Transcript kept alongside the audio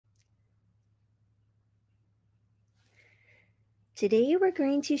Today, we're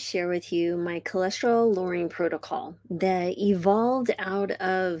going to share with you my cholesterol lowering protocol that evolved out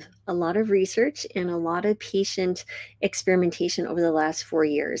of a lot of research and a lot of patient experimentation over the last 4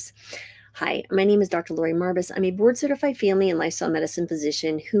 years. Hi, my name is Dr. Lori Marbas. I'm a board certified family and lifestyle medicine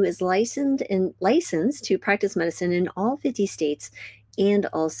physician who is licensed to practice medicine in all 50 states and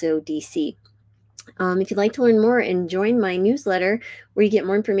also DC. If you'd like to learn more and join my newsletter where you get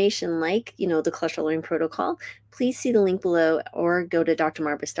more information like, the cholesterol lowering protocol, please see the link below or go to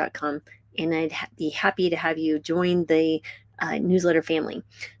drmarbus.com and I'd be happy to have you join the newsletter family.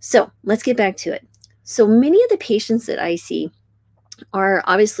 So let's get back to it. So many of the patients that I see are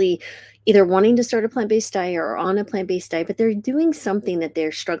obviously either wanting to start a plant-based diet or on a plant-based diet, but they're doing something that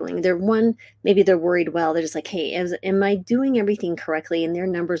they're struggling. Maybe they're worried. Well, they're just like, hey, am I doing everything correctly? And their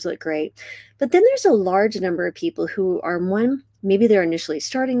numbers look great. But then there's a large number of people who are maybe they're initially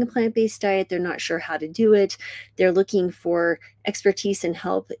starting a plant-based diet. They're not sure how to do it. They're looking for expertise and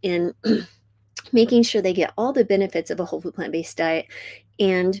help in making sure they get all the benefits of a whole food plant-based diet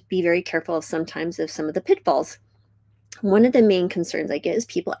and be very careful sometimes of some of the pitfalls. One of the main concerns I get is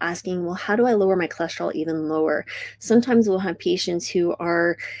people asking, well, how do I lower my cholesterol even lower? Sometimes we'll have patients who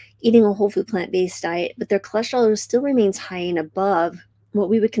are eating a whole food plant-based diet, but their cholesterol still remains high and above what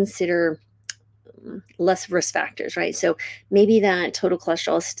we would consider less risk factors, right? So maybe that total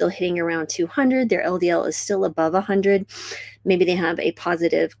cholesterol is still hitting around 200, their LDL is still above 100. Maybe they have a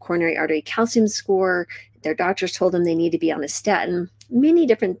positive coronary artery calcium score. Their doctors told them they need to be on a statin. Many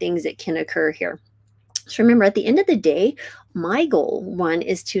different things that can occur here. So remember, at the end of the day, my goal, one,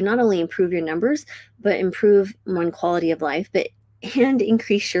 is to not only improve your numbers, but improve quality of life, and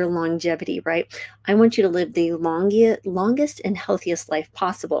increase your longevity, right? I want you to live the longest and healthiest life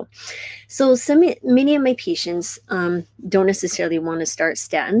possible. So many of my patients don't necessarily want to start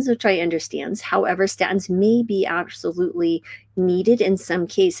statins, which I understand. However, statins may be absolutely needed in some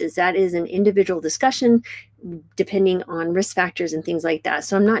cases. That is an individual discussion depending on risk factors and things like that.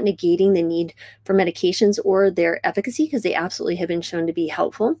 So I'm not negating the need for medications or their efficacy because they absolutely have been shown to be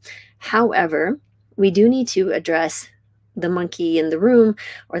helpful. However, we do need to address the monkey in the room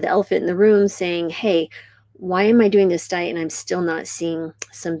or the elephant in the room saying, hey, why am I doing this diet and I'm still not seeing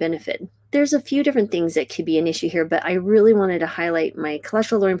some benefit? There's a few different things that could be an issue here, but I really wanted to highlight my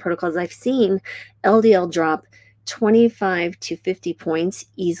cholesterol lowering protocols. I've seen LDL drop 25 to 50 points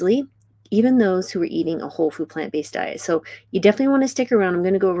easily, even those who are eating a whole food plant-based diet. So you definitely want to stick around. I'm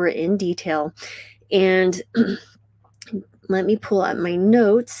going to go over it in detail. And let me pull up my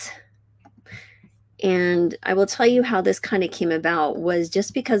notes. And I will tell you how this kind of came about was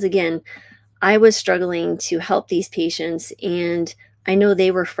just because, again, I was struggling to help these patients and I know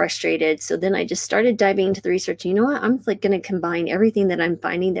they were frustrated. So then I just started diving into the research. You know what? I'm like going to combine everything that I'm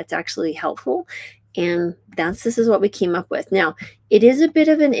finding that's actually helpful. And this is what we came up with. Now, it is a bit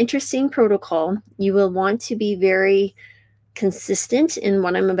of an interesting protocol. You will want to be very consistent in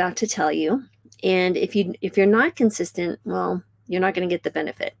what I'm about to tell you. And if you're not consistent, well, you're not going to get the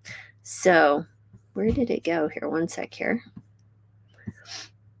benefit. So where did it go here? One sec here.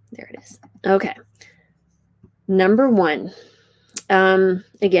 There it is. Okay. Number one.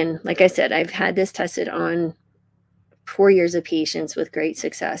 Again, like I said, I've had this tested on 4 years of patients with great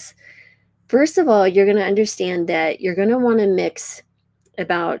success. First of all, you're going to understand that you're going to want to mix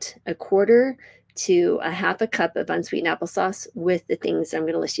about a quarter to a half a cup of unsweetened applesauce with the things I'm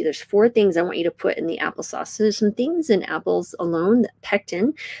going to list you. There's 4 things I want you to put in the applesauce. So there's some things in apples alone,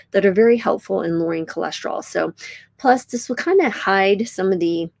 pectin, that are very helpful in lowering cholesterol. So plus this will kind of hide some of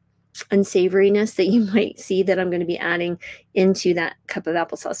the unsavoriness that you might see that I'm going to be adding into that cup of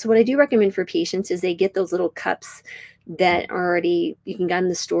applesauce. So what I do recommend for patients is they get those little cups that are already, you can get in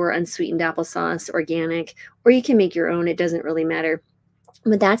the store, unsweetened applesauce, organic, or you can make your own. It doesn't really matter.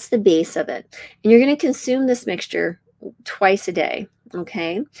 But that's the base of it. And you're going to consume this mixture twice a day,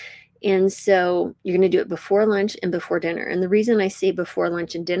 okay? And so you're going to do it before lunch and before dinner. And the reason I say before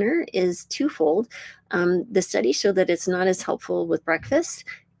lunch and dinner is twofold. The studies show that it's not as helpful with breakfast.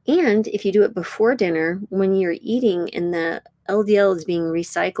 And if you do it before dinner, when you're eating and the LDL is being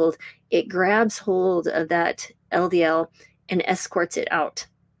recycled, it grabs hold of that LDL and escorts it out,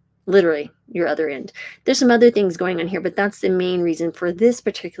 literally your other end. There's some other things going on here, but that's the main reason for this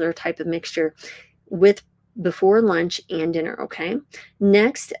particular type of mixture with before lunch and dinner, okay?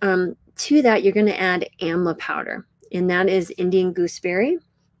 Next, to that, you're going to add amla powder, and that is Indian gooseberry.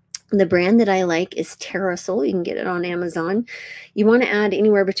 The brand that I like is Terrasul. You can get it on Amazon. You want to add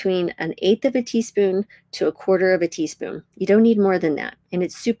anywhere between 1/8 of a teaspoon to 1/4 of a teaspoon. You don't need more than that. And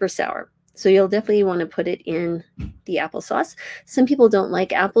it's super sour. So you'll definitely want to put it in the applesauce. Some people don't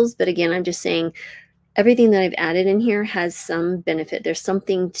like apples, but again, I'm just saying Everything that I've added in here has some benefit. There's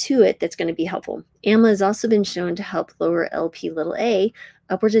something to it that's going to be helpful. AMLA has also been shown to help lower LP little a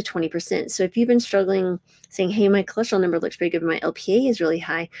upwards of 20%. So if you've been struggling saying, hey, my cholesterol number looks pretty good, but my LPA is really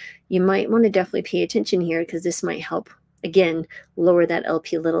high, you might want to definitely pay attention here because this might help, again, lower that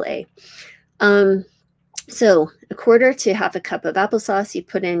LP little a. So a quarter to half a cup of applesauce, you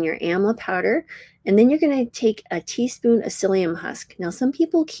put in your amla powder, and then you're going to take a teaspoon of psyllium husk. Now, some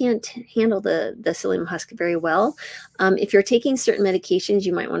people can't handle the psyllium husk very well. If you're taking certain medications,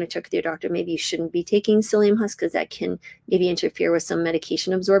 you might want to check with your doctor. Maybe you shouldn't be taking psyllium husk because that can maybe interfere with some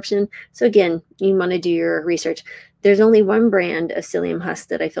medication absorption. So again, you want to do your research. There's only one brand of psyllium husk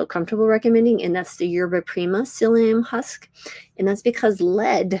that I feel comfortable recommending, and that's the Yerba Prima psyllium husk. And that's because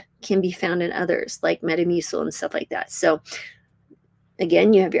lead can be found in others, like Metamucil and stuff like that. So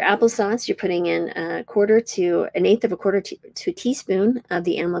again, you have your applesauce. You're putting in an eighth of a quarter to a teaspoon of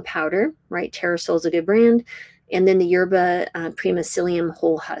the amla powder, right? Terrasol is a good brand. And then the Yerba Prima psyllium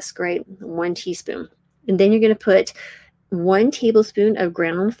whole husk, right? 1 teaspoon. And then you're going to put 1 tablespoon of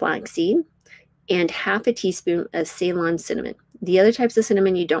ground flaxseed and half a teaspoon of Ceylon cinnamon. The other types of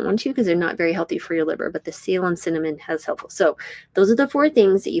cinnamon you don't want to because they're not very healthy for your liver, but the Ceylon cinnamon has helpful. So those are the 4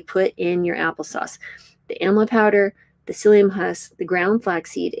 things that you put in your applesauce: the amla powder, the psyllium husk, the ground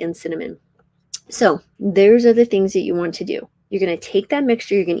flaxseed, and cinnamon. So those are the things that you want to do. You're going to take that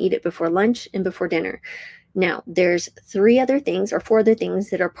mixture, you're going to eat it before lunch and before dinner. Now, there's 4 other things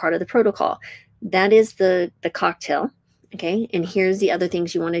that are part of the protocol. That is the cocktail. Okay, and here's the other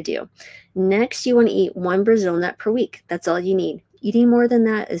things you want to do. Next, you want to eat 1 Brazil nut per week. That's all you need. Eating more than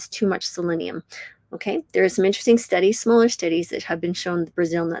that is too much selenium. Okay, there are some interesting studies, smaller studies, that have been shown that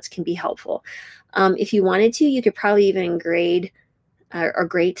Brazil nuts can be helpful. If you wanted to, you could probably even grate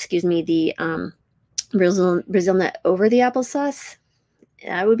the Brazil nut over the applesauce.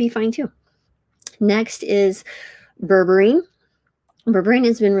 That would be fine too. Next is berberine. Berberine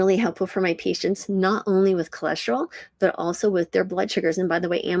has been really helpful for my patients, not only with cholesterol, but also with their blood sugars. And by the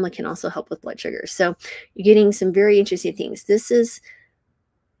way, amla can also help with blood sugars. So you're getting some very interesting things. This is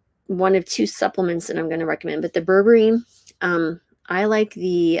one of 2 supplements that I'm going to recommend. But the berberine, I like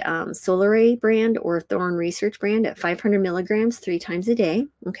the Solaray brand or Thorne Research brand at 500 milligrams 3 times a day.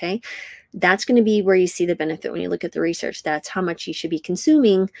 Okay, that's going to be where you see the benefit when you look at the research. That's how much you should be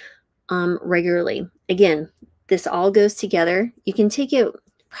consuming regularly. Again, this all goes together. You can take it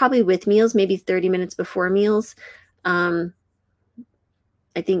probably with meals, maybe 30 minutes before meals.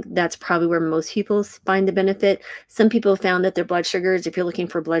 I think that's probably where most people find the benefit. Some people found that their blood sugars, if you're looking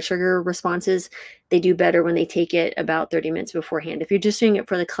for blood sugar responses, they do better when they take it about 30 minutes beforehand. If you're just doing it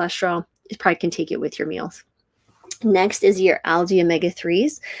for the cholesterol, you probably can take it with your meals. Next is your algae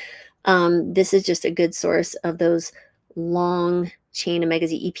omega-3s. This is just a good source of those long chain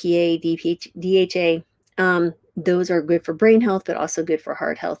omegas, EPA, DHA. Those are good for brain health, but also good for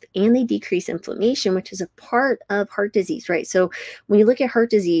heart health. And they decrease inflammation, which is a part of heart disease, right? So when you look at heart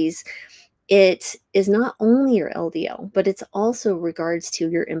disease, it is not only your LDL, but it's also regards to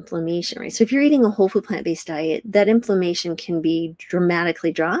your inflammation, right? So if you're eating a whole food plant-based diet, that inflammation can be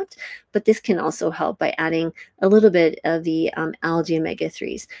dramatically dropped, but this can also help by adding a little bit of the algae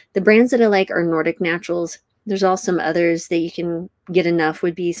omega-3s. The brands that I like are Nordic Naturals. There's also some others that you can get enough,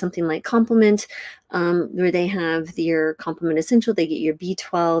 would be something like Complement, where they have your Complement Essential. They get your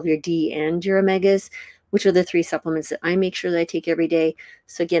B12, your D, and your omegas, which are the 3 supplements that I make sure that I take every day.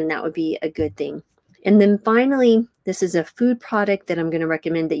 So again, that would be a good thing. And then finally, this is a food product that I'm going to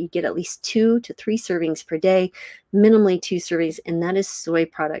recommend that you get at least 2 to 3 servings per day, minimally 2 servings, and that is soy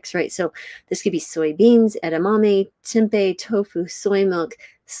products, right? So this could be soybeans, edamame, tempeh, tofu, soy milk,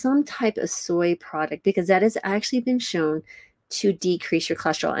 some type of soy product, because that has actually been shown to decrease your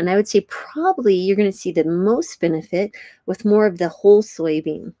cholesterol. And I would say probably you're going to see the most benefit with more of the whole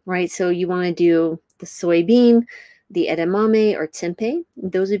soybean, right? So you want to do the soybean, the edamame, or tempeh.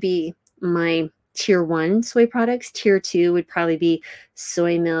 Those would be my tier 1 soy products. Tier 2 would probably be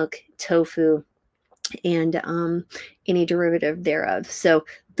soy milk, tofu, and any derivative thereof. So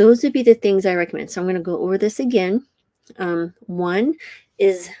those would be the things I recommend. So I'm going to go over this again. 1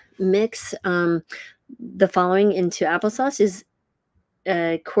 is mix the following into applesauce: is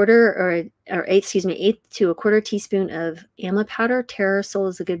a eighth to a quarter teaspoon of amla powder. Terrasol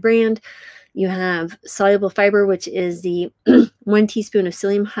is a good brand. You have soluble fiber, which is the 1 teaspoon of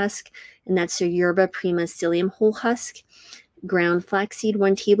psyllium husk, and that's your Yerba Prima psyllium whole husk. Ground flaxseed,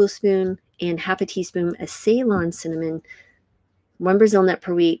 1 tablespoon, and half a teaspoon of Ceylon cinnamon. 1 Brazil nut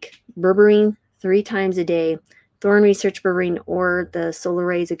per week. Berberine 3 times a day. Thorne Research berberine or the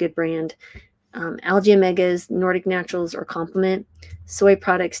Solaray is a good brand. Algae omegas, Nordic Naturals, or Complement. Soy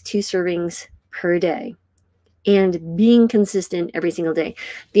products, 2 servings per day and being consistent every single day.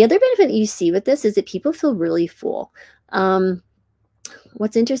 The other benefit you see with this is that people feel really full.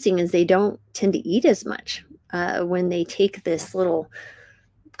 What's interesting is they don't tend to eat as much when they take this little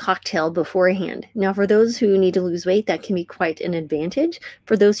cocktail beforehand. Now, for those who need to lose weight, that can be quite an advantage.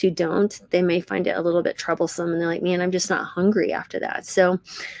 For those who don't, they may find it a little bit troublesome and they're like, man, I'm just not hungry after that. So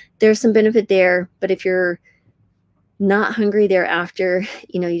there's some benefit there. But if you're not hungry thereafter,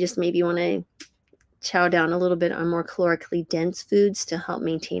 you just maybe want to chow down a little bit on more calorically dense foods to help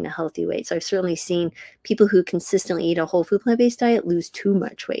maintain a healthy weight. So I've certainly seen people who consistently eat a whole food plant-based diet lose too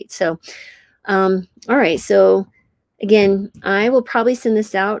much weight. So, all right. So again, I will probably send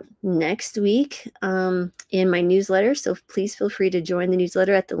this out next week in my newsletter. So please feel free to join the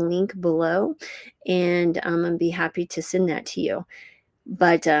newsletter at the link below. And I'd be happy to send that to you.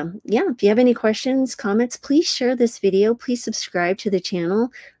 But yeah, if you have any questions, comments, please share this video. Please subscribe to the channel.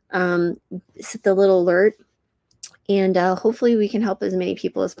 Set the little alert. And hopefully we can help as many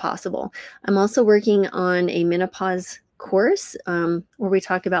people as possible. I'm also working on a menopause course where we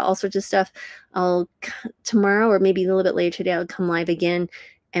talk about all sorts of stuff. Tomorrow or maybe a little bit later today, I'll come live again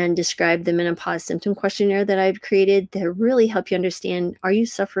and describe the menopause symptom questionnaire that I've created to really help you understand, are you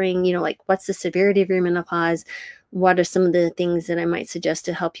suffering, like what's the severity of your menopause? What are some of the things that I might suggest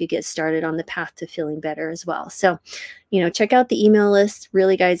to help you get started on the path to feeling better as well? So, check out the email list.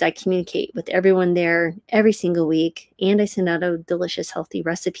 Really, guys, I communicate with everyone there every single week, and I send out a delicious, healthy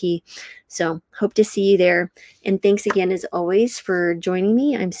recipe. So hope to see you there. And thanks again, as always, for joining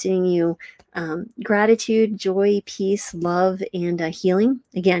me. I'm sending you gratitude, joy, peace, love, and healing,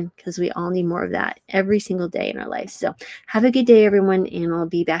 again, because we all need more of that every single day in our life. So have a good day, everyone, and I'll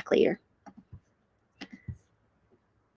be back later.